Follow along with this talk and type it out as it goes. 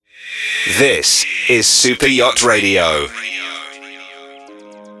This is Super Yacht Radio.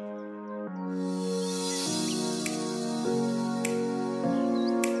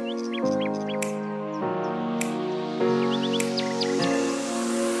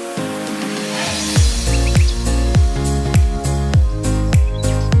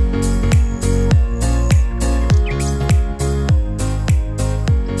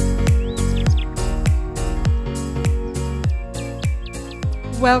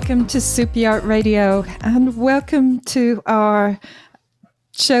 Welcome to Super Yacht Radio, and welcome to our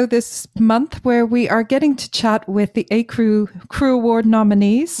show this month where we are getting to chat with the A-Crew Crew Award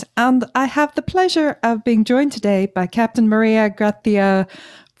nominees. And I have the pleasure of being joined today by Captain Maria Grazia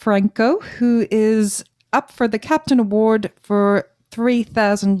Franco, who is up for the Captain Award for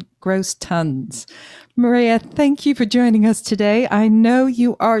 3,000 gross tons. Maria, thank you for joining us today. I know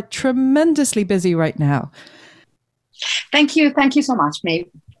you are tremendously busy right now. Thank you. Thank you so much, Maeve.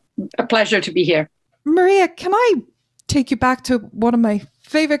 A pleasure to be here. Maria, can I take you back to one of my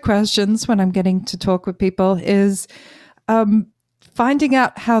favorite questions when I'm getting to talk with people is finding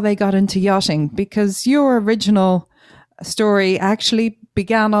out how they got into yachting, because your original story actually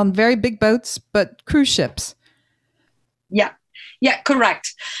began on very big boats, but cruise ships. Yeah,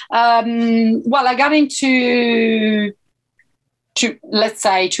 correct. Well, I got into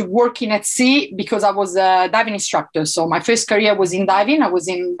working at sea because I was a diving instructor. So my first career was in diving. I was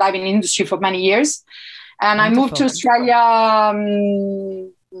in diving industry for many years. And Wonderful. I moved to Australia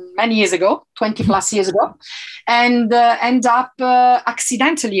many years ago, 20 plus years ago, and end up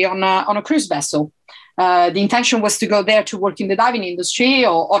accidentally on a cruise vessel. The intention was to go there to work in the diving industry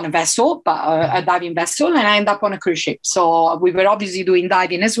or on a vessel, but a diving vessel, and I end up on a cruise ship. So we were obviously doing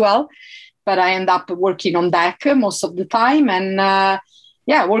diving as well. But I end up working on deck most of the time. And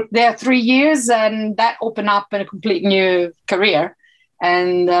worked there 3 years, and that opened up a complete new career.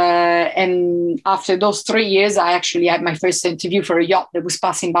 And after those 3 years, I actually had my first interview for a yacht that was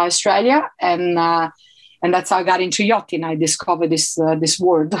passing by Australia. And that's how I got into yachting. I discovered this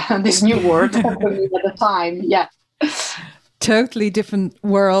word, this new word at the time. Yeah. Totally different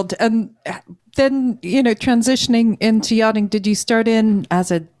world. And then, transitioning into yachting, did you start in as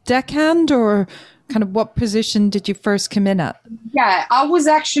a deckhand, or kind of what position did you first come in at? Yeah, I was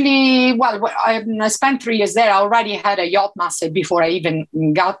actually, I spent 3 years there. I already had a yacht master before I even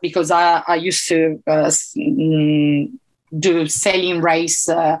got, because I used to do sailing race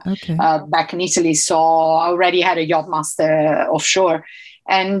back in Italy. So I already had a yacht master offshore.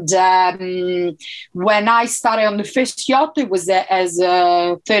 And when I started on the first yacht, it was as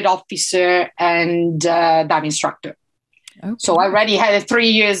a third officer and dive instructor. Okay. So I already had 3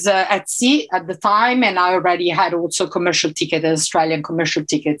 years at sea at the time, and I already had also commercial ticket, Australian commercial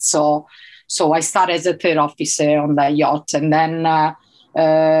ticket. So I started as a third officer on that yacht, and then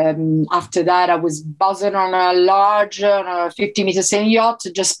after that, I was buzzing on a large 50-meter sailing yacht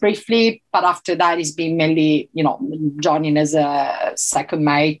just briefly. But after that, it's been mainly, joining as a second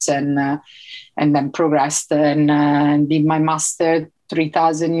mate, and then progressed and did my master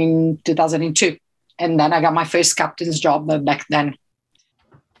 3000 in 2002. And then I got my first captain's job back then.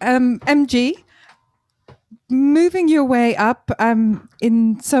 MG, moving your way up,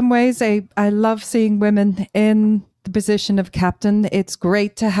 in some ways, I love seeing women in the position of captain. It's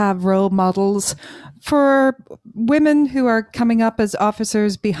great to have role models for women who are coming up as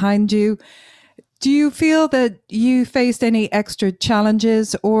officers behind you. Do you feel that you faced any extra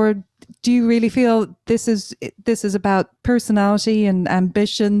challenges, or do you really feel this is about personality and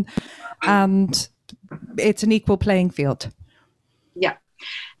ambition, and it's an equal playing field? Yeah,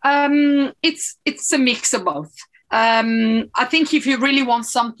 it's a mix of both. I think if you really want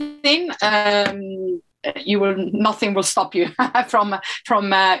something, nothing will stop you from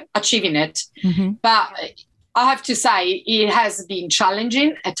achieving it. Mm-hmm. But I have to say, it has been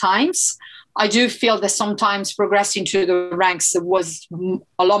challenging at times. I do feel that sometimes progressing to the ranks was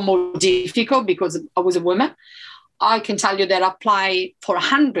a lot more difficult because I was a woman. I can tell you that I applied for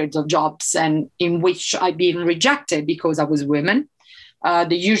hundreds of jobs, and in which I've been rejected because I was a woman.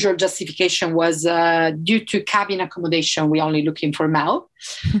 The usual justification was due to cabin accommodation, we're only looking for male,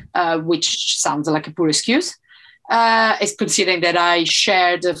 which sounds like a poor excuse. It's considering that I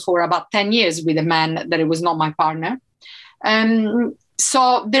shared for about 10 years with a man that it was not my partner.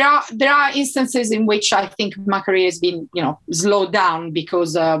 So there are instances in which I think my career has been, slowed down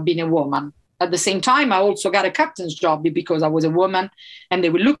because of being a woman. At the same time, I also got a captain's job because I was a woman, and they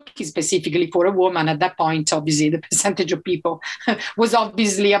were looking specifically for a woman. At that point, obviously, the percentage of people was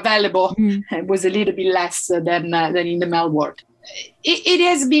obviously available. It was a little bit less than in the male world. It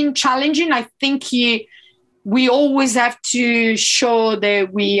has been challenging. I think we always have to show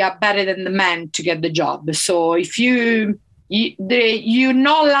that we are better than the men to get the job. So if you're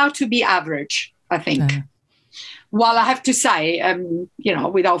not allowed to be average, I think. Well, I have to say,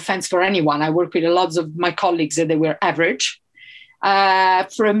 without offense for anyone, I work with lots of my colleagues that they were average.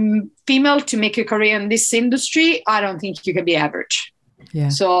 For a female to make a career in this industry, I don't think you can be average. Yeah.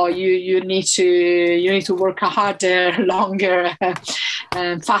 So you need to work harder, longer,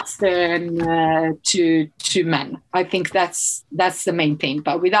 and faster, and to men. I think that's the main thing.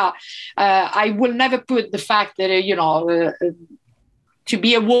 But without, I will never put the fact that to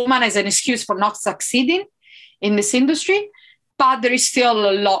be a woman as an excuse for not succeeding in this industry. But there is still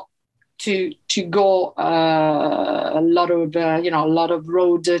a lot to go, a lot of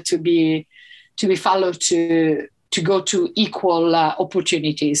road to be followed to go to equal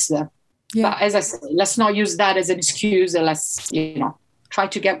opportunities. Yeah. But as I said, let's not use that as an excuse. Let's try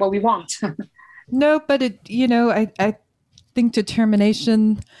to get what we want. No, but I think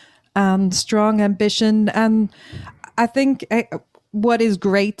determination and strong ambition, and I think what is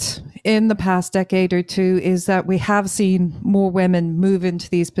great in the past decade or two is that we have seen more women move into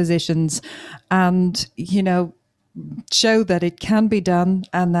these positions and, show that it can be done,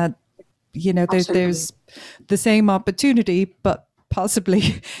 and that, there's the same opportunity, but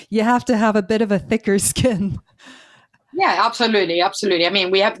possibly you have to have a bit of a thicker skin. Yeah, absolutely. Absolutely. I mean,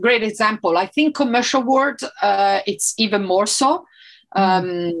 we have great example. I think commercial world, it's even more so.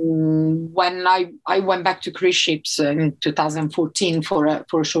 When I went back to cruise ships in 2014 for a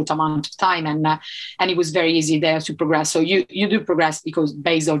short amount of time, and it was very easy there to progress. So you do progress because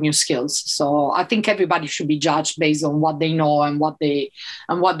based on your skills. So I think everybody should be judged based on what they know and what they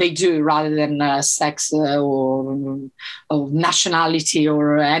do, rather than sex or nationality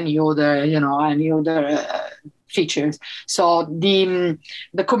or any other features. So the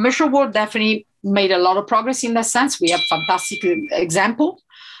commercial world definitely made a lot of progress in that sense. We have fantastic example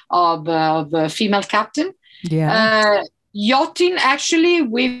of a female captain. Yeah. Yachting, actually,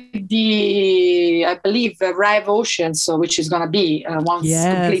 with I believe, Rev Ocean, so which is going to be once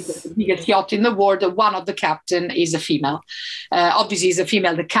completed, the biggest yacht in the world. One of the captain is a female. Obviously, is a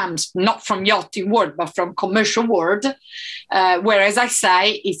female that comes not from yachting world, but from commercial world. Whereas I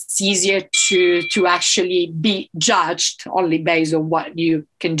say it's easier to actually be judged only based on what you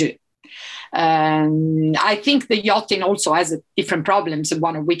can do. I think the yachting also has different problems,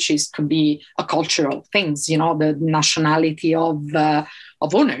 one of which could be a cultural things, the nationality of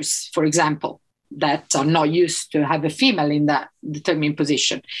owners, for example, that are not used to have a female in that determined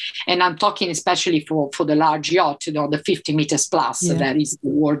position. And I'm talking especially for the large yacht, the 50 meters plus. Yeah. That is the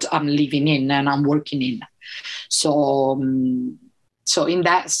world I'm living in and I'm working in. So in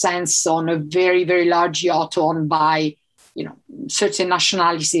that sense, on a very, very large yacht owned by certain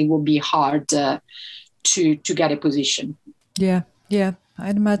nationality, will be hard to get a position. Yeah,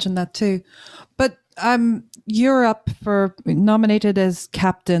 I'd imagine that too. But you're up for nominated as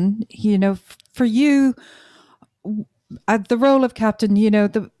captain. For you, the role of captain.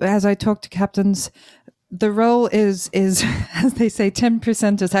 As I talk to captains, the role is as they say,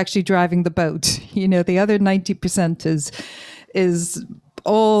 10% is actually driving the boat. The other 90% is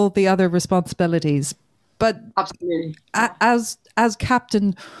all the other responsibilities. But absolutely, as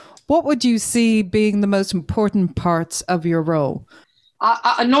captain, what would you see being the most important parts of your role?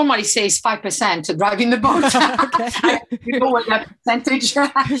 I normally say it's 5% driving the boat. You know what that percentage.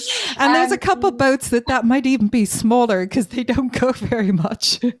 And there's a couple boats that might even be smaller because they don't go very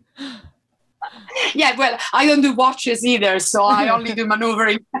much. Yeah, well, I don't do watches either, so I only do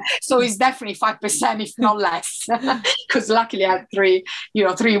maneuvering. So it's definitely 5%, if not less, because luckily I have three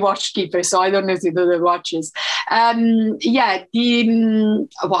watch keepers, so I don't need to do the watches. I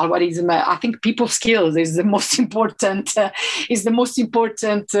think people skills is the most important.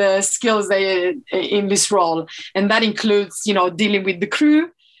 Skills in this role, and that includes dealing with the crew,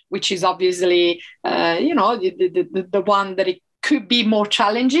 which is obviously the one that it could be more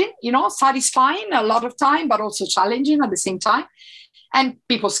challenging, satisfying a lot of time, but also challenging at the same time. And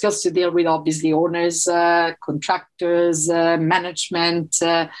people skills to deal with, obviously, owners, contractors, management.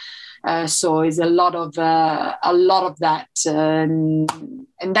 So it's a lot of that.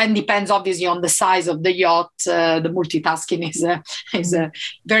 And then depends, obviously, on the size of the yacht. The multitasking is a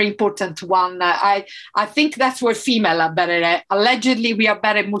very important one. I think that's where female are better at. Allegedly, we are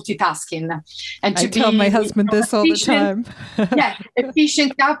better at multitasking. And I tell my husband this all the time.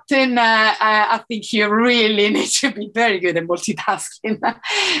 Efficient captain, I think you really need to be very good at multitasking.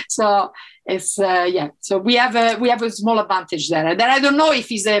 So it's so we have a small advantage there. And then I don't know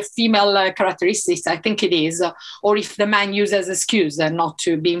if it's a female characteristic. I think it is, or if the man uses as excuse not to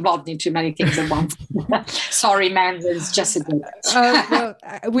to be involved in too many things at once. Sorry, man, it's just a joke. Well,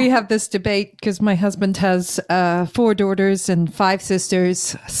 we have this debate because my husband has 4 daughters and 5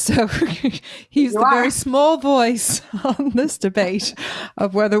 sisters. So he's the very small voice on this debate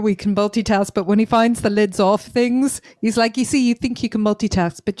of whether we can multitask. But when he finds the lids off things, he's like, you see, you think you can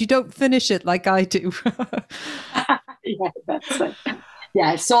multitask, but you don't finish it like I do. Yeah, that's it.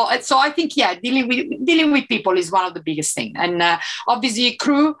 Yeah, so I think dealing with people is one of the biggest things, and obviously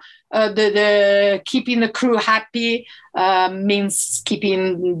crew, the keeping the crew happy means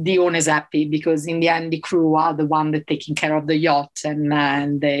keeping the owners happy, because in the end the crew are the one that taking care of the yacht,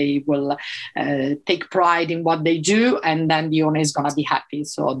 and they will take pride in what they do, and then the owner is gonna be happy.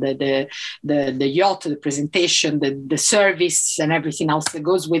 So the yacht, the presentation, the service, and everything else that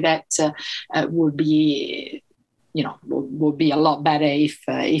goes with it will be. Will be a lot better if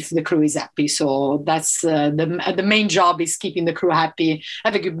the crew is happy. So that's the main job is keeping the crew happy,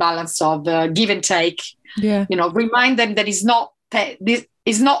 have a good balance of give and take. Yeah. Remind them that this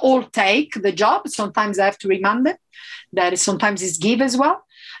is not all take the job. Sometimes I have to remind them that sometimes it's give as well.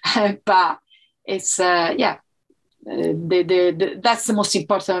 But it's that's the most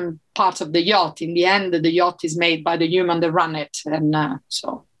important part of the yacht. In the end, the yacht is made by the human that run it, and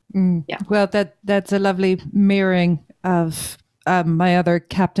so. Yeah. Well, that's a lovely mirroring of my other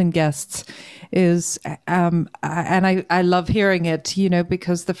captain guests is, and I love hearing it,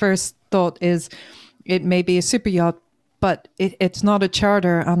 because the first thought is it may be a super yacht, but it's not a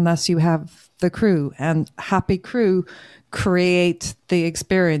charter unless you have the crew, and happy crew create the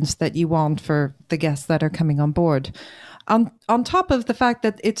experience that you want for the guests that are coming on board. On top of the fact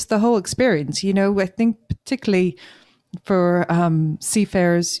that it's the whole experience, I think particularly for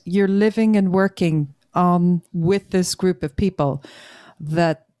seafarers, you're living and working with this group of people,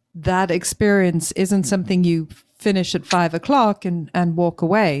 that experience isn't something you finish at 5 o'clock and walk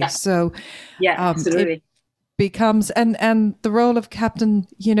away. Yeah. So absolutely. It becomes, and the role of captain,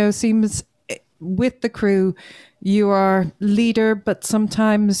 seems with the crew, you are leader, but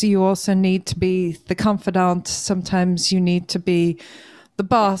sometimes you also need to be the confidant. Sometimes you need to be the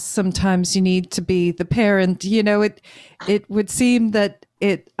boss, sometimes you need to be the parent. It would seem that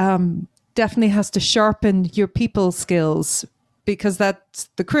it definitely has to sharpen your people skills, because that's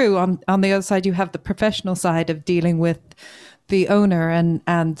the crew. On the other side, you have the professional side of dealing with the owner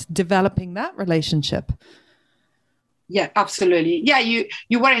and developing that relationship. Yeah, absolutely. Yeah, you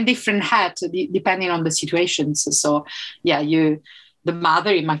wear a different hat depending on the situations. So the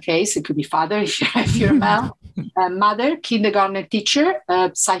mother, in my case, it could be father if you're a male. Mother, kindergarten teacher,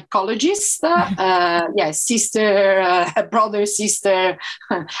 psychologist, sister, brother, sister,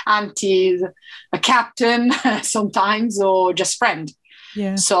 auntie, a captain sometimes, or just friend.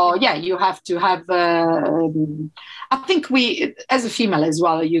 Yeah. So you have to have. I think we, as a female as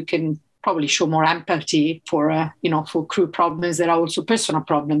well, you can probably show more empathy for crew problems that are also personal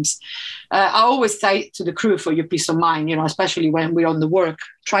problems. I always say to the crew, for your peace of mind, especially when we're on the work,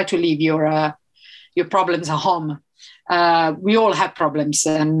 try to leave your problems at home. We all have problems,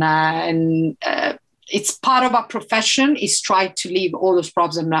 and it's part of our profession is try to leave all those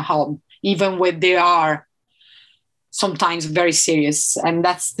problems at home, even when they are sometimes very serious. And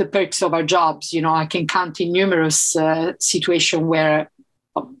that's the perks of our jobs. I can count in numerous situations where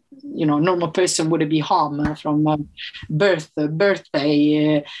normal person would be home from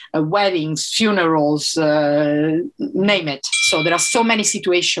birthday, weddings, funerals, name it. So there are so many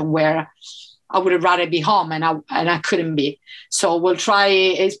situations where I would rather be home and I couldn't be. So we'll try,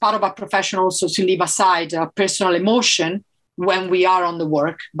 as part of our profession also, to leave aside our personal emotion when we are on the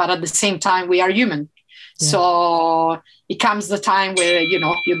work, but at the same time, we are human. Yeah. So it comes the time where,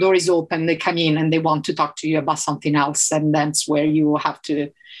 your door is open, they come in and they want to talk to you about something else. And that's where you have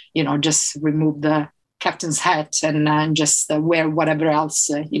to, just remove the captain's hat and just wear whatever else,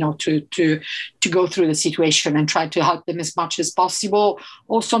 to go through the situation and try to help them as much as possible,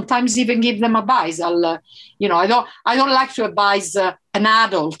 or sometimes even give them advice. I don't like to advise an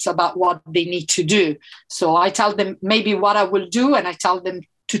adult about what they need to do. So I tell them maybe what I will do, and I tell them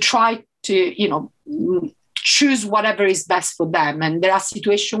to try to, choose whatever is best for them. And there are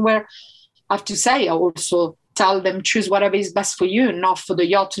situations where I have to say, I also tell them, choose whatever is best for you, not for the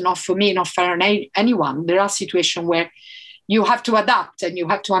yacht, not for me, not for anyone. There are situations where you have to adapt and you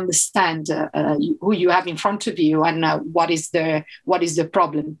have to understand who you have in front of you and what is the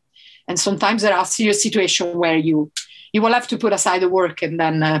problem. And sometimes there are serious situations where you will have to put aside the work and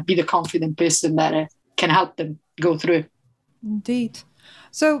then be the confident person that can help them go through. Indeed.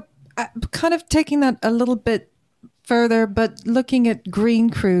 So kind of taking that a little bit further, but looking at green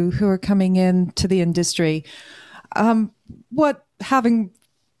crew who are coming in to the industry, what, having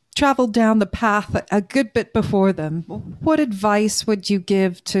traveled down the path a good bit before them. What advice would you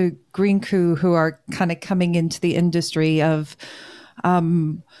give to green crew who are kind of coming into the industry of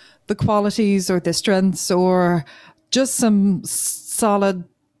the qualities or the strengths or just some solid,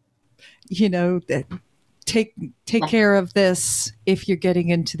 take care of this if you're getting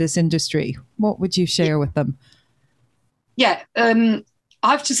into this industry? What would you share with them? Yeah, I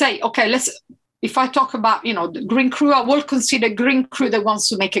have to say, okay, if I talk about, the green crew, I will consider green crew that wants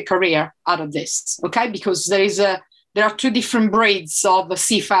to make a career out of this, okay? Because there are two different breeds of a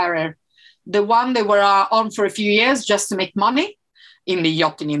seafarer. The one that were on for a few years just to make money in the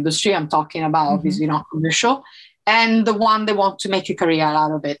yachting industry, I'm talking about, obviously not commercial, and the one that want to make a career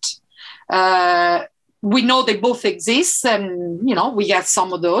out of it. We know they both exist, and, we get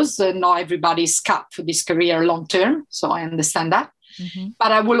some of those. Not everybody's cut for this career long term, so I understand that. Mm-hmm.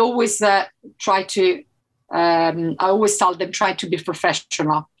 But I will always I always tell them, try to be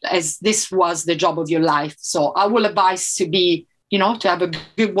professional, as this was the job of your life. So I will advise to be, to have a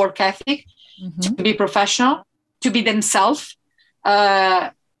good work ethic, to be professional, to be themselves.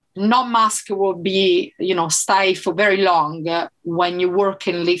 Not mask will be, stay for very long when you work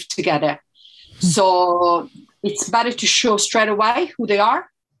and live together. Mm-hmm. So it's better to show straight away who they are.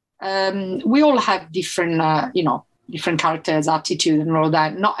 We all have different, different characters, attitude, and all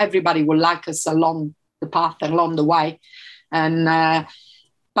that. Not everybody will like us along the path and along the way. And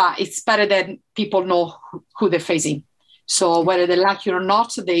but it's better that people know who they're facing. So whether they like you or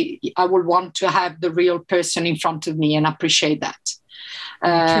not, I will want to have the real person in front of me and appreciate that.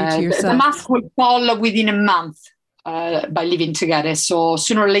 The mask will fall within a month by living together. So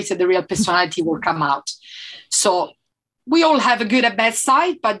sooner or later, the real personality will come out. So we all have a good and bad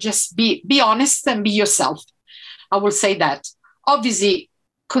side, but just be honest and be yourself. I will say that. Obviously,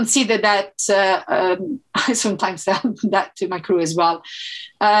 consider that, I sometimes tell that to my crew as well.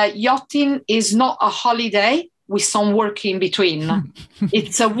 Yachting is not a holiday with some work in between.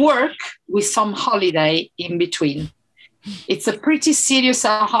 It's a work with some holiday in between. It's a pretty serious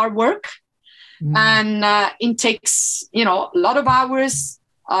hard work. And it takes, a lot of hours,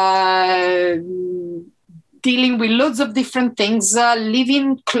 dealing with loads of different things,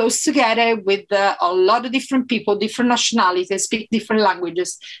 living close together with a lot of different people, different nationalities, speak different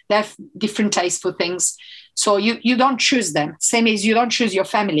languages, they have different tastes for things. So you don't choose them, same as you don't choose your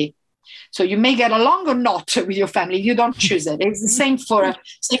family. So you may get along or not with your family, you don't choose it. It's the same for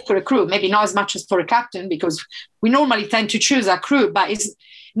a crew, maybe not as much as for a captain, because we normally tend to choose a crew, but it's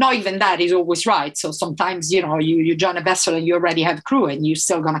not even that is always right. So sometimes, you join a vessel and you already have a crew and you're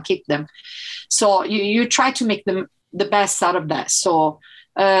still going to keep them. So you try to make them the best out of that. So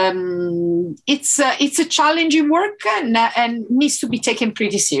it's a challenging work and needs to be taken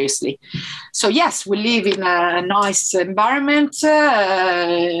pretty seriously. So yes, we live in a nice environment,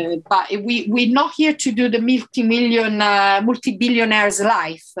 but we're not here to do the multi-billionaires'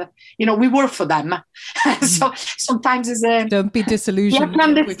 life. We work for them. So sometimes don't be disillusioned.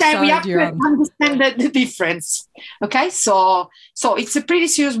 We have to understand the difference. Okay, so it's a pretty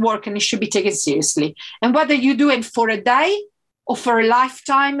serious work and it should be taken seriously. And whether you do it for a day or for a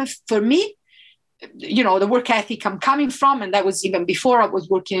lifetime, for me, the work ethic I'm coming from, and that was even before I was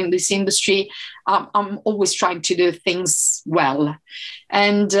working in this industry, I'm always trying to do things well.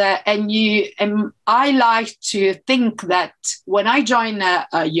 And I like to think that when I join a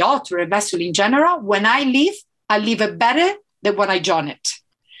yacht or a vessel in general, when I leave it better than when I join it.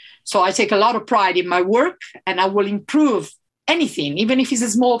 So I take a lot of pride in my work and I will improve anything, even if it's a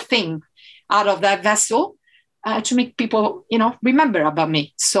small thing out of that vessel, to make people, remember about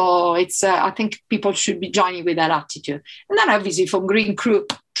me. So it's, I think people should be joining with that attitude. And then obviously from green crew,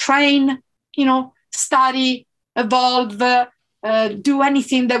 train, study, evolve, do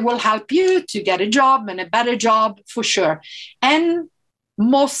anything that will help you to get a job and a better job for sure. And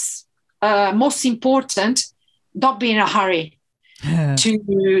most important, don't be in a hurry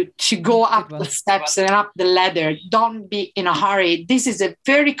to go up the steps and up the ladder. Don't be in a hurry. This is a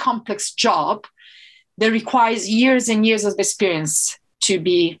very complex job that requires years and years of experience to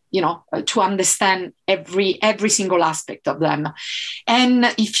be, to understand every single aspect of them. And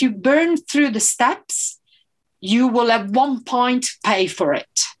if you burn through the steps, you will at one point pay for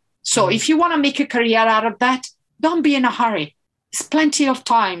it. So if you want to make a career out of that, don't be in a hurry. There's plenty of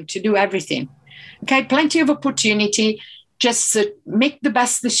time to do everything. Okay, plenty of opportunity. Just make the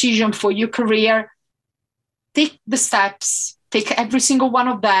best decision for your career. Take the steps. Take every single one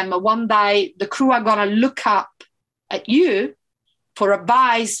of them. One day, the crew are going to look up at you for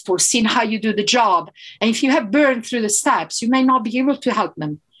advice, for seeing how you do the job. And if you have burned through the steps, you may not be able to help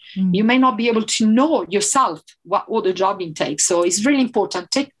them. You may not be able to know yourself what the job intakes. So it's really important.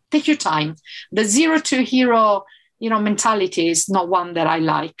 take your time. The zero to hero, mentality is not one that I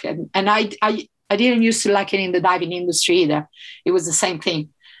like. And I didn't used to like it in the diving industry either. It was the same thing.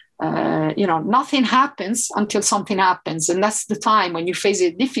 Nothing happens until something happens. And that's the time when you face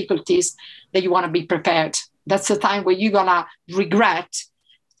the difficulties that you want to be prepared. That's the time where you're going to regret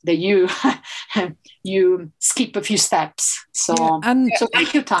that you you skip a few steps. So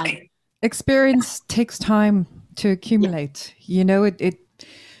take your time. Experience takes time to accumulate. The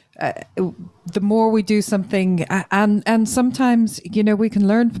more we do something, and sometimes, we can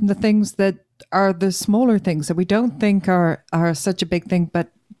learn from the things that are the smaller things that we don't think are such a big thing,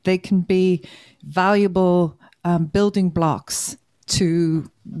 but they can be valuable building blocks to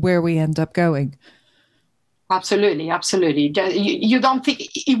where we end up going. Absolutely. You don't think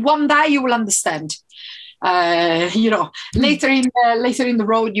one day you will understand. Later in the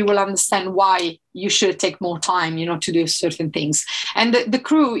road, you will understand why you should take more time, to do certain things. And the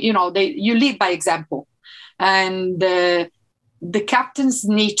crew, you lead by example, and the captains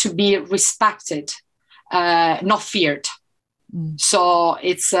need to be respected, not feared. So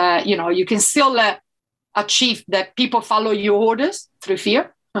it's you can still achieve that people follow your orders through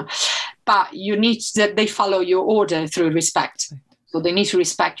fear, but you need that they follow your order through respect. So they need to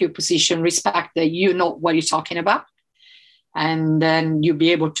respect your position, respect that you know what you're talking about, and then you'll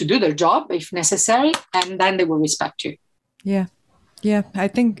be able to do their job if necessary, and then they will respect you. Yeah.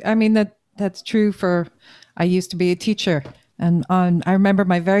 That's true for. I used to be a teacher, and I remember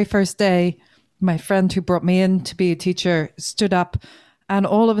my very first day, my friend who brought me in to be a teacher stood up, and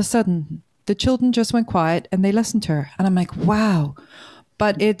all of a sudden the children just went quiet and they listened to her, and I'm like, wow.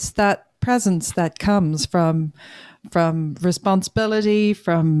 But it's that presence that comes from responsibility,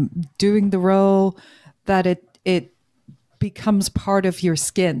 from doing the role, that it becomes part of your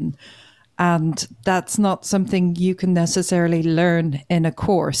skin. And that's not something you can necessarily learn in a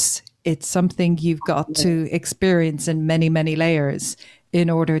course. It's something you've got to experience in many, many layers in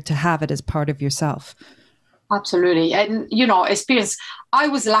order to have it as part of yourself. Absolutely. And, experience. I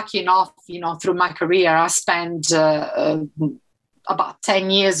was lucky enough, through my career, I spent about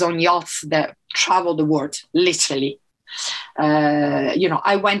 10 years on yachts that travel the world, literally.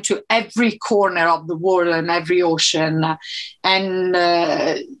 I went to every corner of the world and every ocean, and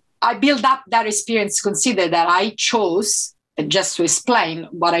I built up that experience. Consider that I chose, just to explain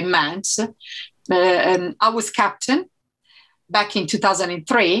what I meant, and I was captain back in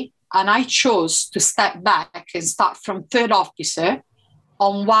 2003, and I chose to step back and start from third officer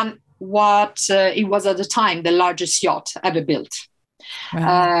on what it was at the time the largest yacht ever built.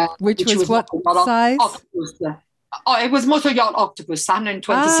 Wow. Which was what size? Octopus. It was Motor Yacht Octopus,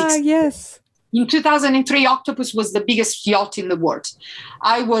 126. Yes. In 2003, Octopus was the biggest yacht in the world.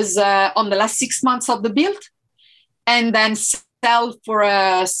 I was on the last 6 months of the build, and then sailed for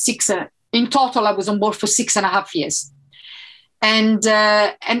in total, I was on board for 6.5 years. And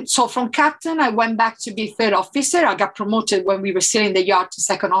so from captain, I went back to be third officer. I got promoted when we were still in the yacht to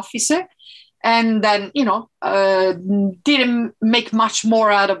second officer. And then, didn't make much more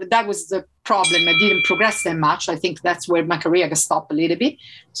out of it. That was the problem. I didn't progress that much. I think that's where my career got stopped a little bit.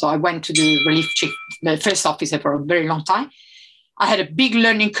 So I went to the relief chief, the first officer, for a very long time. I had a big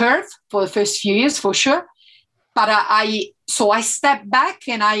learning curve for the first few years, for sure. But I stepped back,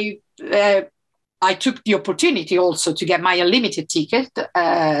 and I took the opportunity also to get my unlimited ticket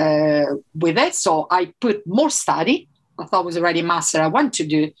with it. So I put more study. I thought I was already master. I went to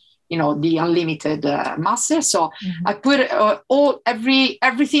do the unlimited master. So I put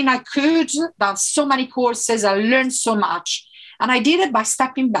everything I could, done so many courses, I learned so much. And I did it by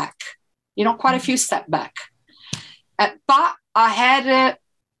stepping back, quite a few steps back. But I had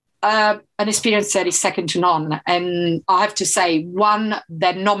an experience that is second to none. And I have to say, one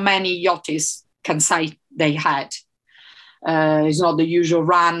that not many yachtists can say they had. It's not the usual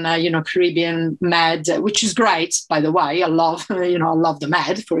run, Caribbean Med, which is great, by the way. I love, I love the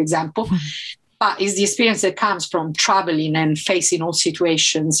Med, for example. But it's the experience that comes from traveling and facing all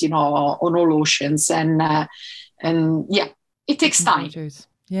situations, on all oceans. And it takes time.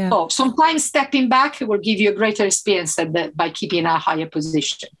 Yeah. So sometimes stepping back will give you a greater experience by keeping a higher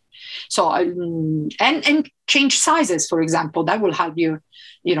position. So, and change sizes, for example, that will have you,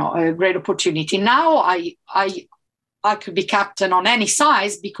 a great opportunity. Now I could be captain on any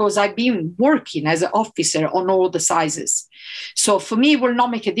size because I've been working as an officer on all the sizes. So for me, it will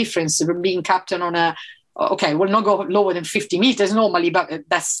not make a difference being captain on will not go lower than 50 meters normally, but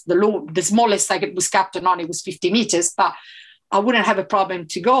that's the smallest I was captain on, it was 50 meters, but I wouldn't have a problem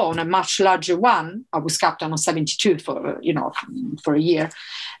to go on a much larger one. I was captain on 72 for a year,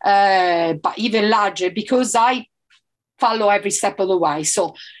 but even larger because I follow every step of the way.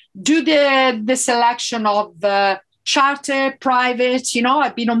 So do the selection of charter, private.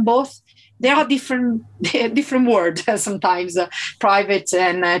 I've been on both. There are different words sometimes, private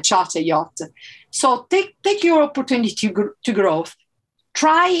and charter yacht. So take your opportunity to grow.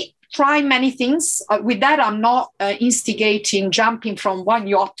 Try many things. With that, I'm not instigating jumping from one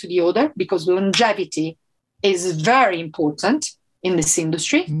yacht to the other, because longevity is very important in this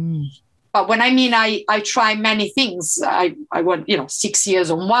industry. But when I mean I try many things, I went 6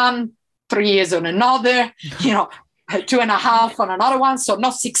 years on one, 3 years on another, 2.5 on another one. So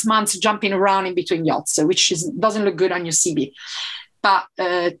not 6 months jumping around in between yachts, which doesn't look good on your CV. But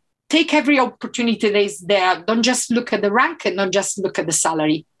take every opportunity that is there. Don't just look at the rank and don't just look at the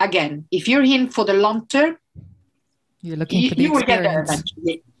salary. Again, if you're in for the long term, you're looking for the you experience. will get there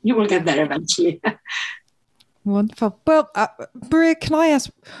eventually. You will get there eventually. Wonderful. Well, Maria, can I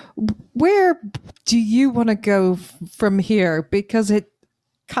ask, where do you want to go from here? Because it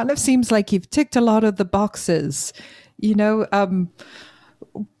kind of seems like you've ticked a lot of the boxes.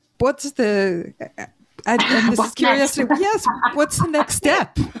 What's the... And this is curiosity. Yes, what's the next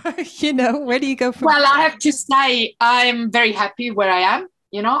step? Where do you go from? Well, I have to say I'm very happy where I am.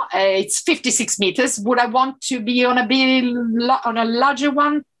 It's 56 meters. Would I want to be on a larger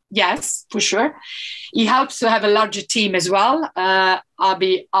one? Yes, for sure. It helps to have a larger team as well. I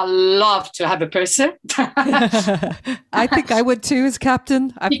love to have a person. I think I would too as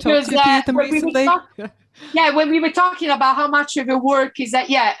captain. I've talked to a few of them recently. When we were talking about how much of your work is that,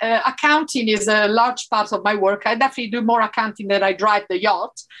 accounting is a large part of my work. I definitely do more accounting than I drive the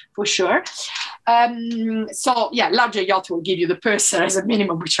yacht, for sure. Larger yacht will give you the person as a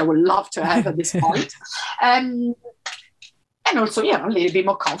minimum, which I would love to have at this point. And also, a little bit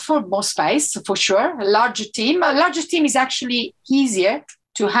more comfort, more space, for sure. A larger team is actually easier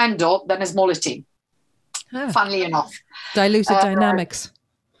to handle than a smaller team, funnily enough. Diluted dynamics.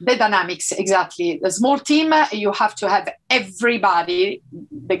 The dynamics, exactly. A small team, you have to have everybody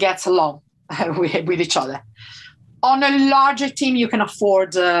that gets along with each other. On a larger team, you can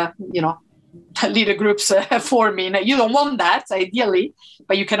afford, leader groups forming. You don't want that, ideally,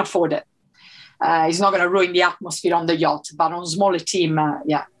 but you can afford it. It's not going to ruin the atmosphere on the yacht, but on a smaller team,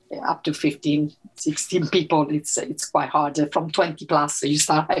 up to 15, 16 people, it's quite hard. From 20 plus, you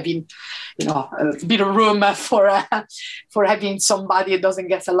start having, a bit of room for having somebody that doesn't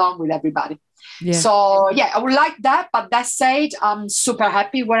get along with everybody. Yeah. So, I would like that. But that said, I'm super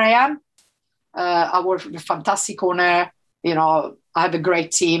happy where I am. I work with a fantastic owner. I have a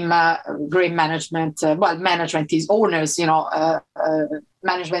great team, great management. Management is owners,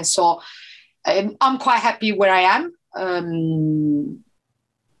 management. So I'm quite happy where I am.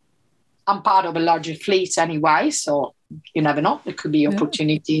 I'm part of a larger fleet anyway, so you never know. There could be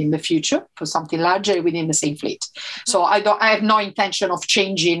opportunity in the future for something larger within the same fleet. So I have no intention of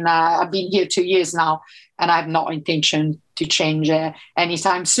changing. I've been here 2 years now, and I have no intention to change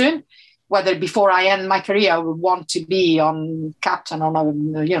anytime soon. Whether before I end my career, I would want to be on captain on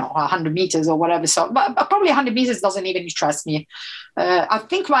 100 meters or whatever. So, but probably 100 meters doesn't even interest me. I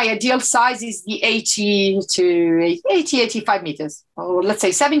think my ideal size is the 85 meters, or let's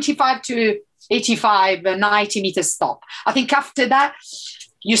say 75 to 85, 90 meters stop. I think after that,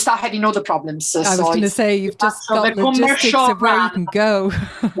 you start having other problems. I was going to say, you've just got logistics of where you can go.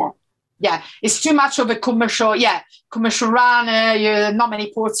 Yeah, it's too much of a commercial run. Not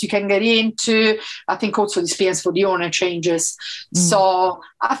many ports you can get into. I think also the experience for the owner changes. So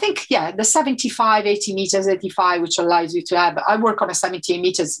I think, the 75, 80 meters, 85, which allows you to have, I work on a 78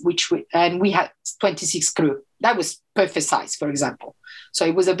 meters, and we had 26 crew. That was perfect size, for example. So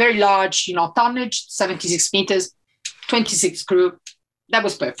it was a very large, tonnage, 76 meters, 26 crew. That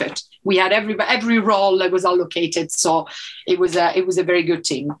was perfect. We had every role that was allocated. So it was a very good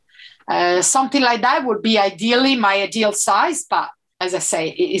team. Something like that would be ideally my ideal size, but as I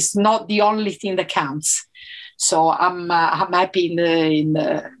say, it's not the only thing that counts. So I'm happy in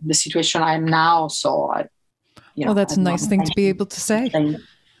the situation I am now. So that's a nice thing to be able to say.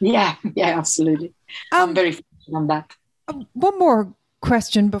 Yeah, absolutely. I'm very fortunate on that. One more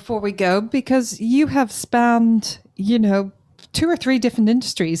question before we go, because you have spanned, 2 or 3 different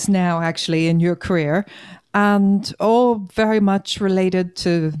industries now, actually, in your career. And all very much related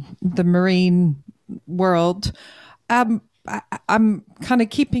to the marine world. I'm kind of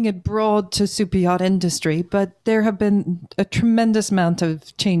keeping it broad to super yacht industry, but there have been a tremendous amount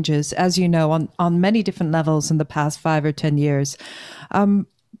of changes, as you know, on many different levels in the past 5 or 10 years.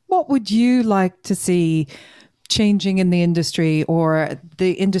 What would you like to see changing in the industry, or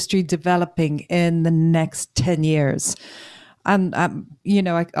the industry developing in the next 10 years? And,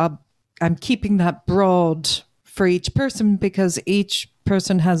 I'm keeping that broad for each person, because each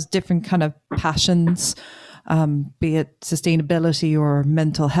person has different kind of passions, be it sustainability or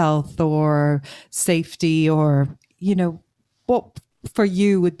mental health or safety, or, what for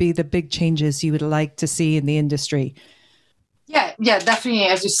you would be the big changes you would like to see in the industry? Yeah, definitely.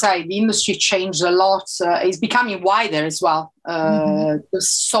 As you say, the industry changed a lot. It's becoming wider as well. There's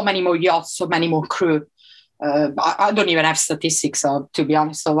so many more yachts, so many more crew. I don't even have statistics, to be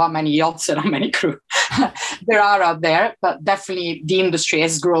honest, of how many yachts and how many crew there are out there. But definitely the industry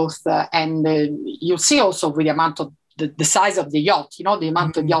has growth. And you'll see also with the amount of the size of the yacht, the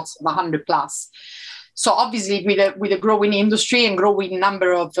amount of yachts of 100 plus. So obviously, with a growing industry and growing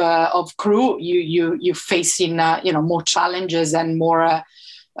number of crew, you facing more challenges and more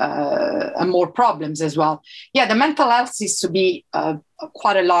problems as well. Yeah, the mental health seems to be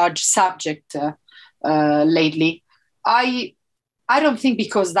quite a large subject lately. I don't think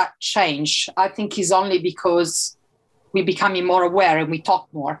because that changed. I think it's only because we're becoming more aware and we talk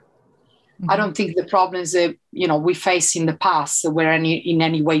more. I don't think the problems that we faced in the past were in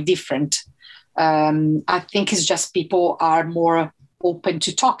any way different. I think it's just people are more open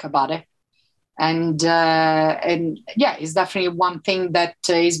to talk about it, and yeah, it's definitely one thing that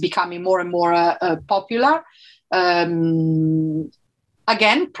is becoming more and more popular.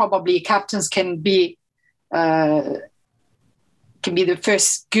 Again, probably captains can be the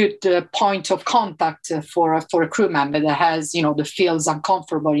first good point of contact for a crew member that has that feels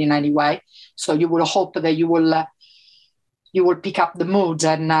uncomfortable in any way. So you will hope that you will pick up the mood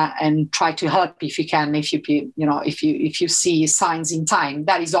and try to help if you can, if you see signs in time.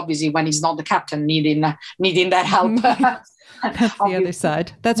 That is obviously when he's not the captain needing that help. That's the other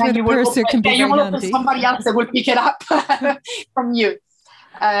side. That's where the purser can be very handy. Somebody else that will pick it up from you.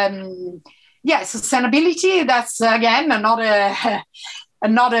 Sustainability. That's again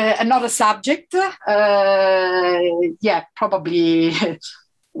another subject. Probably.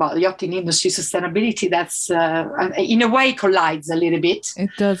 Well, the yachting industry sustainability, that's in a way collides a little bit. It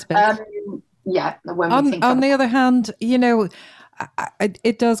does. When on the other hand,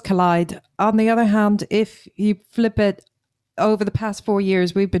 it does collide. On the other hand, if you flip it, over the past 4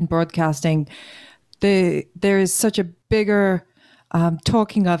 years, we've been broadcasting, there is such a bigger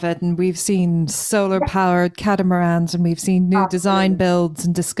talking of it, and we've seen solar-powered catamarans, and we've seen new design builds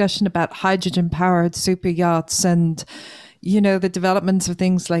and discussion about hydrogen-powered super yachts, and the developments of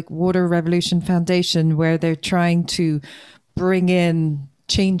things like Water Revolution Foundation, where they're trying to bring in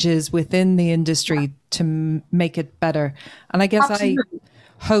changes within the industry to make it better. And I guess Absolutely.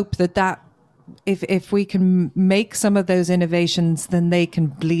 I hope that if we can make some of those innovations, then they can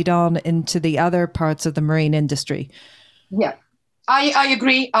bleed on into the other parts of the marine industry. Yeah, I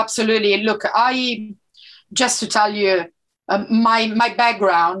agree. Absolutely. Look, just to tell you my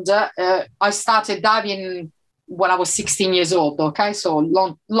background, I started diving when I was 16 years old, okay? So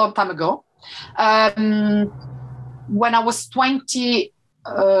long time ago. When I was 20,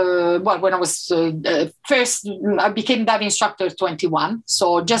 when I was first, I became diving instructor at 21.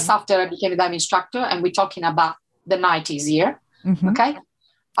 So just after I became a diving instructor, and we're talking about the 90s here, okay?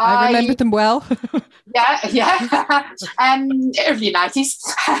 I remember them well. yeah, and early 90s.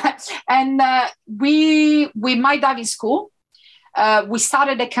 And my diving school, we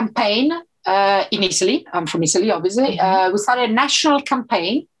started a campaign in Italy. I'm from Italy, obviously. We started a national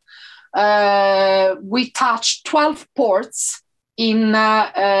campaign. We touched 12 ports in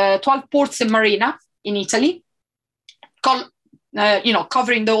Marina in Italy,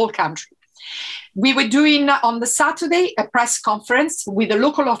 covering the whole country. We were doing on the Saturday a press conference with the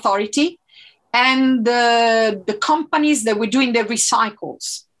local authority and the companies that were doing the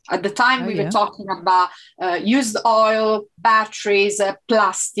recycles. At the time, we were talking about used oil, batteries,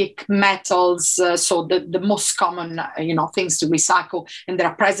 plastic, metals. So the most common, things to recycle, and that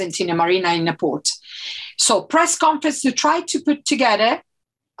are present in a marina, in a port. So press conference to try to put together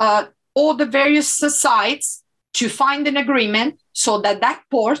all the various sites to find an agreement so that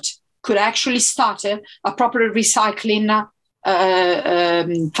port could actually start a proper recycling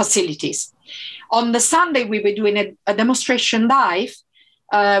facilities. On the Sunday, we were doing a demonstration dive.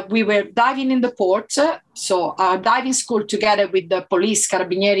 We were diving in the port, so our diving school together with the police,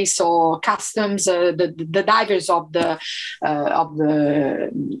 carabinieri, so customs, the divers of the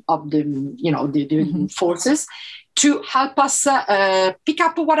forces, to help us pick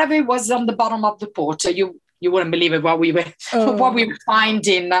up whatever was on the bottom of the port. So you wouldn't believe it what we were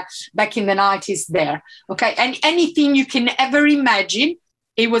finding back in the 90s there. Okay, and anything you can ever imagine,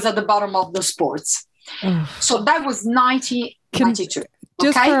 it was at the bottom of those ports. So that was 1992.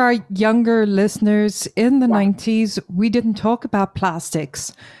 Just for our younger listeners, in the 90s, we didn't talk about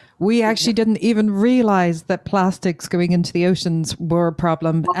plastics. We actually didn't even realize that plastics going into the oceans were a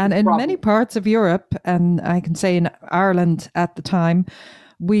problem. And in many parts of Europe, and I can say in Ireland at the time,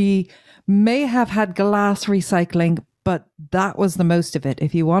 we may have had glass recycling, but that was the most of it.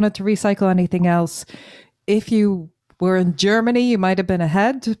 If you wanted to recycle anything else, if you were in Germany, you might have been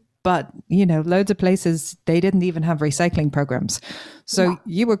ahead. But, you know, loads of places, they didn't even have recycling programs. So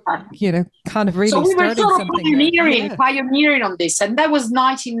you were, you know, kind of really starting something. So we were sort of pioneering on this. And that was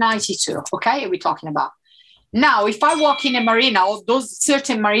 1992, okay, we're talking about. Now, if I walk in a marina, or those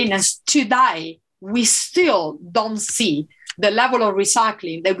certain marinas today, we still don't see the level of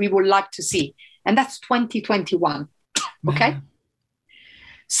recycling that we would like to see. And that's 2021, okay?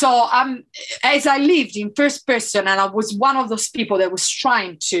 So as I lived in first person, and I was one of those people that was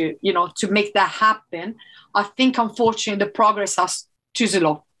trying to, you know, to make that happen, I think, unfortunately, the progress has too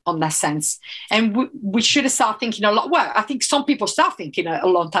slow on that sense. And we should have started thinking a lot. Well, I think some people started thinking a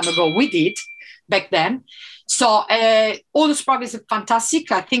long time ago. We did back then. So all this progress is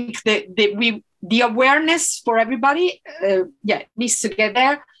fantastic. I think that the awareness for everybody, needs to get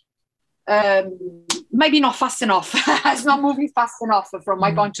there. Maybe not fast enough. It's not moving fast enough from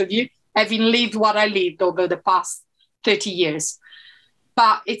my point of view, having lived what I lived over the past 30 years.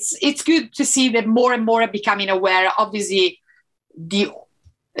 But it's good to see that more and more are becoming aware. Obviously, the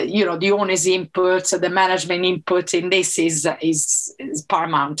owner's input, the management input in this is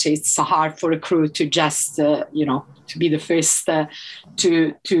paramount. It's hard for a crew to just to be the first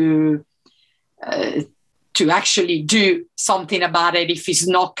to actually do something about it if it's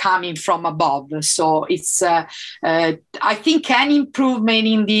not coming from above. So it's, I think an improvement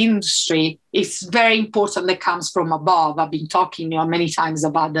in the industry is very important that comes from above. I've been talking many times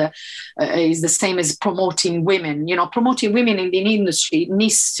about is the same as promoting women. You know, promoting women in the industry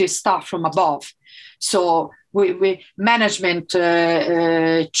needs to start from above. So we management,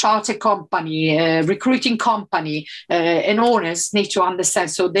 charter company, recruiting company, and owners need to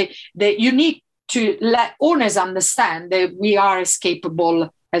understand. So you need to let owners understand that we are as capable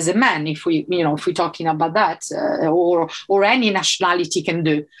as a man, if we're talking about that, or any nationality can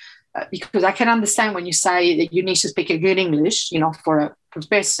do. Because I can understand when you say that you need to speak a good English, for a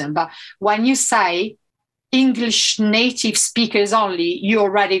person, but when you say English native speakers only, you're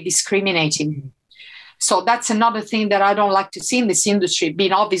already discriminating. So that's another thing that I don't like to see in this industry,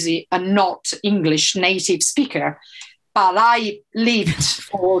 being obviously a not English native speaker. But I lived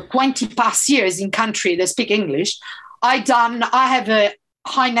for 20 past years in country that speak English. I have a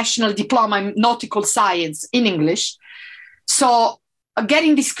high national diploma in nautical science in English. So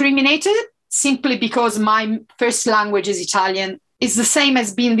getting discriminated simply because my first language is Italian is the same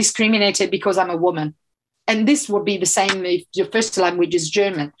as being discriminated because I'm a woman. And this would be the same if your first language is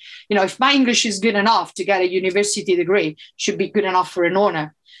German. If my English is good enough to get a university degree, should be good enough for an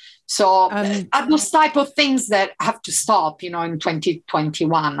honor. So are those type of things that have to stop, in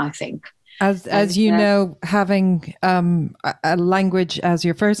 2021, I think. As you know, having a language as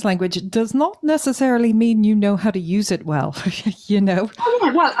your first language does not necessarily mean you know how to use it well, Oh,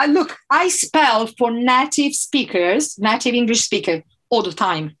 yeah. Well, look, I spell for native English speaker all the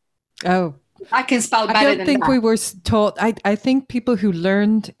time. Oh. I can spell better than that. I don't think we were taught. I think people who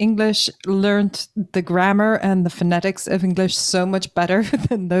learned English learned the grammar and the phonetics of English so much better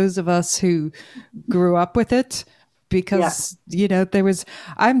than those of us who grew up with it. Because,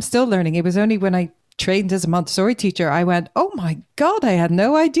 I'm still learning. It was only when I trained as a Montessori teacher, I went, oh my God, I had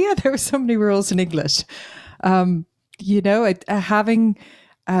no idea there were so many rules in English.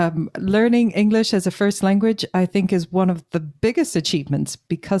 Learning English as a first language, I think, is one of the biggest achievements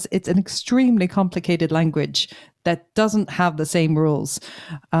because it's an extremely complicated language that doesn't have the same rules.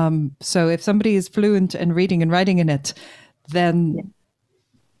 So if somebody is fluent in reading and writing in it, then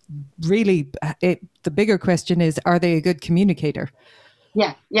really the bigger question is, are they a good communicator?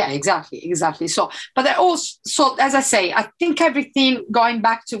 Yeah, exactly. So, but also, as I say, I think everything, going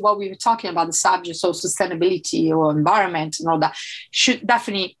back to what we were talking about, the subjects of sustainability or environment and all that, should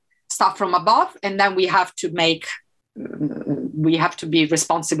definitely start from above. And then we have to be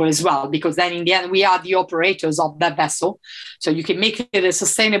responsible as well, because then in the end, we are the operators of that vessel. So you can make it as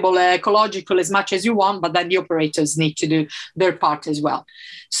sustainable, ecological as much as you want, but then the operators need to do their part as well.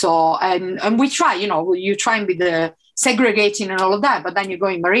 So, and we try, you try and be the segregating and all of that, but then you go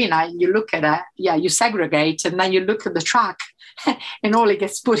in marina and you look at it, you segregate, and then you look at the track and all it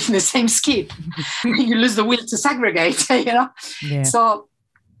gets put in the same skip. You lose the will to segregate, Yeah. So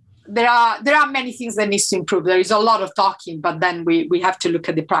there are many things that needs to improve. There is a lot of talking, but then we have to look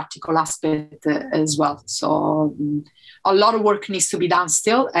at the practical aspect as well. So a lot of work needs to be done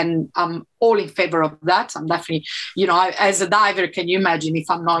still, and I'm all in favor of that. I'm definitely, as a diver, can you imagine if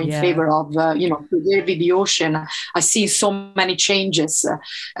I'm not in favor of, preserving the ocean? I see so many changes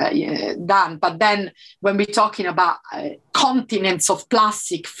done. But then when we're talking about continents of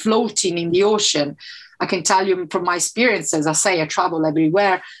plastic floating in the ocean, I can tell you from my experience, as I say, I travel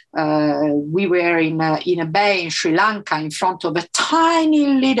everywhere. We were in a bay in Sri Lanka in front of a tiny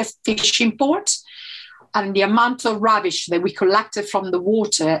little fishing port. And the amount of rubbish that we collected from the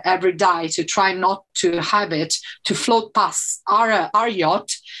water every day to try not to have it to float past our yacht,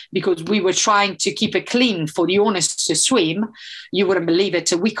 because we were trying to keep it clean for the owners to swim. You wouldn't believe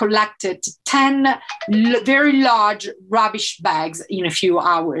it. We collected 10 very large rubbish bags in a few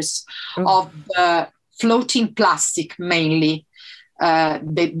hours of floating plastic, mainly.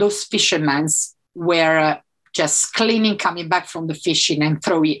 Those fishermen were just cleaning, coming back from the fishing and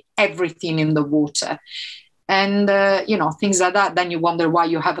throwing everything in the water. And, things like that. Then you wonder why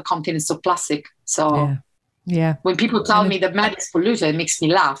you have a continent of plastic. So when people tell me that Med is polluted, it makes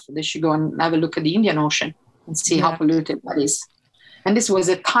me laugh. They should go and have a look at the Indian Ocean and see how polluted that is. And this was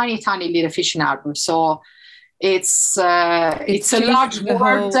a tiny, tiny little fishing harbor. So it's a large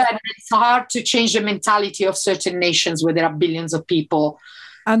world, and it's hard to change the mentality of certain nations where there are billions of people.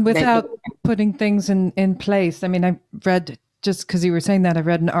 And without putting things in place. I mean, I read, just because you were saying that, I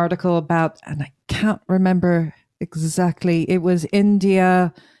read an article about, and I can't remember exactly, it was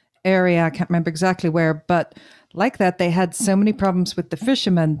India area, I can't remember exactly where, but like that, they had so many problems with the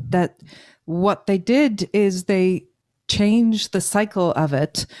fishermen that what they did is they changed the cycle of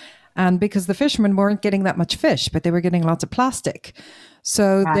it. And because the fishermen weren't getting that much fish, but they were getting lots of plastic.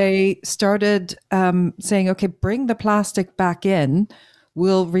 So they started saying, okay, bring the plastic back in.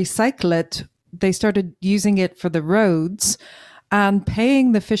 We'll recycle it. They started using it for the roads and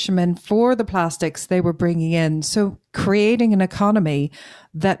paying the fishermen for the plastics they were bringing in. So creating an economy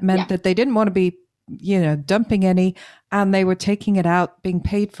that meant that they didn't want to be, dumping any, and they were taking it out, being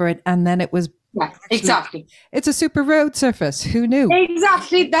paid for it. And then it was exactly. It's a super road surface. Who knew?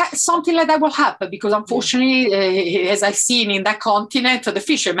 Exactly. That something like that will happen, because unfortunately, as I've seen in that continent, the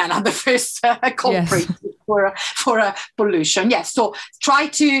fishermen are the first culprit for pollution. Yes. So try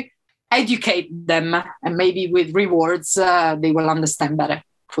to educate them, and maybe with rewards, they will understand better.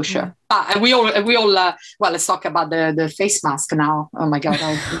 For sure. But we all let's talk about the face mask now. Oh my God.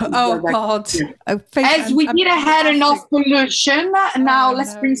 God. As we didn't have enough pollution, now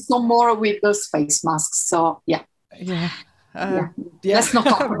let's bring some more with those face masks. So let's not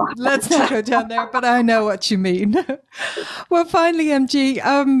talk about that. Let's not go down there, but I know what you mean. Well, finally, MG,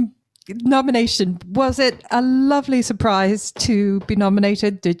 nomination. Was it a lovely surprise to be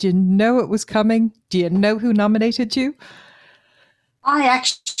nominated? Did you know it was coming? Do you know who nominated you? I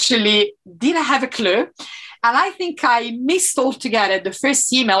actually didn't have a clue. And I think I missed altogether the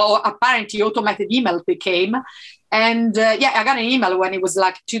first email, or apparently automated email that came. And I got an email when it was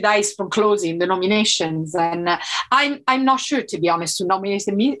like 2 days from closing the nominations. And I'm not sure, to be honest, who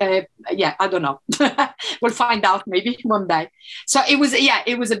nominated me. I don't know. We'll find out maybe one day. So it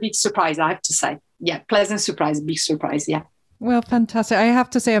was a big surprise, I have to say. Yeah, pleasant surprise, big surprise, yeah. Well, fantastic. I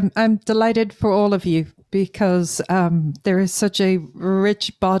have to say I'm delighted for all of you, because there is such a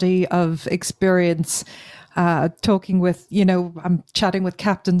rich body of experience talking with, I'm chatting with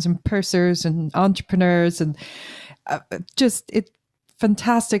captains and pursers and entrepreneurs, and it's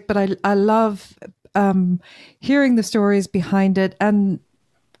fantastic. But I love hearing the stories behind it, and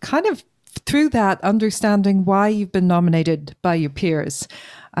kind of through that understanding why you've been nominated by your peers.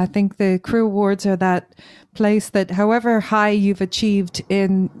 I think the Crew Awards are that place that however high you've achieved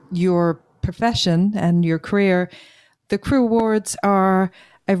in your profession and your career, the Crew Awards are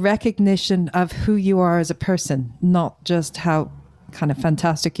a recognition of who you are as a person, not just how kind of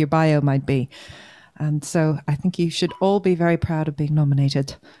fantastic your bio might be. And so I think you should all be very proud of being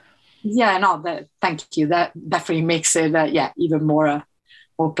nominated. Yeah, no, thank you. That definitely makes it, even more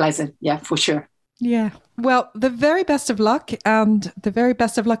pleasant. Yeah, for sure. Yeah. Well, the very best of luck, and the very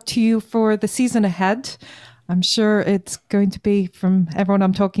best of luck to you for the season ahead. I'm sure it's going to be, from everyone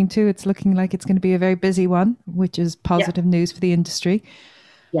I'm talking to, it's looking like it's going to be a very busy one, which is positive news for the industry.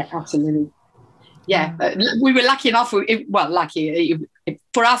 Yeah, absolutely. Yeah, we were lucky enough. For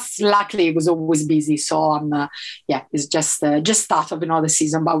us, luckily, it was always busy. So it's just start of another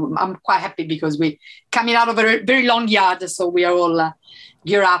season. But I'm quite happy because we're coming out of a very long yard. So we are all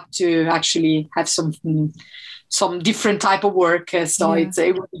gear up to actually have some different type of work. It would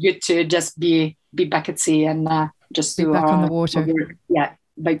be good to just be back at sea and just be back on the water. Yeah,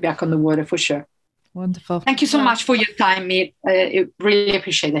 back on the water for sure. Wonderful. Thank you so much for your time. I really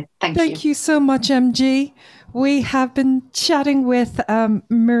appreciate it. Thank you so much, MG. We have been chatting with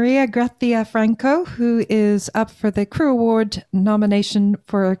Maria Grazia Franco, who is up for the Crew Award nomination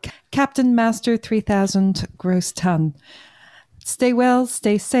for Captain Master 3000 Gross Ton. Stay well,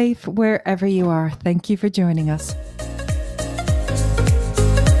 stay safe wherever you are. Thank you for joining us.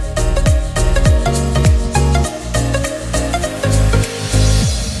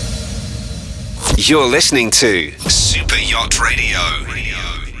 You're listening to Super Yacht Radio.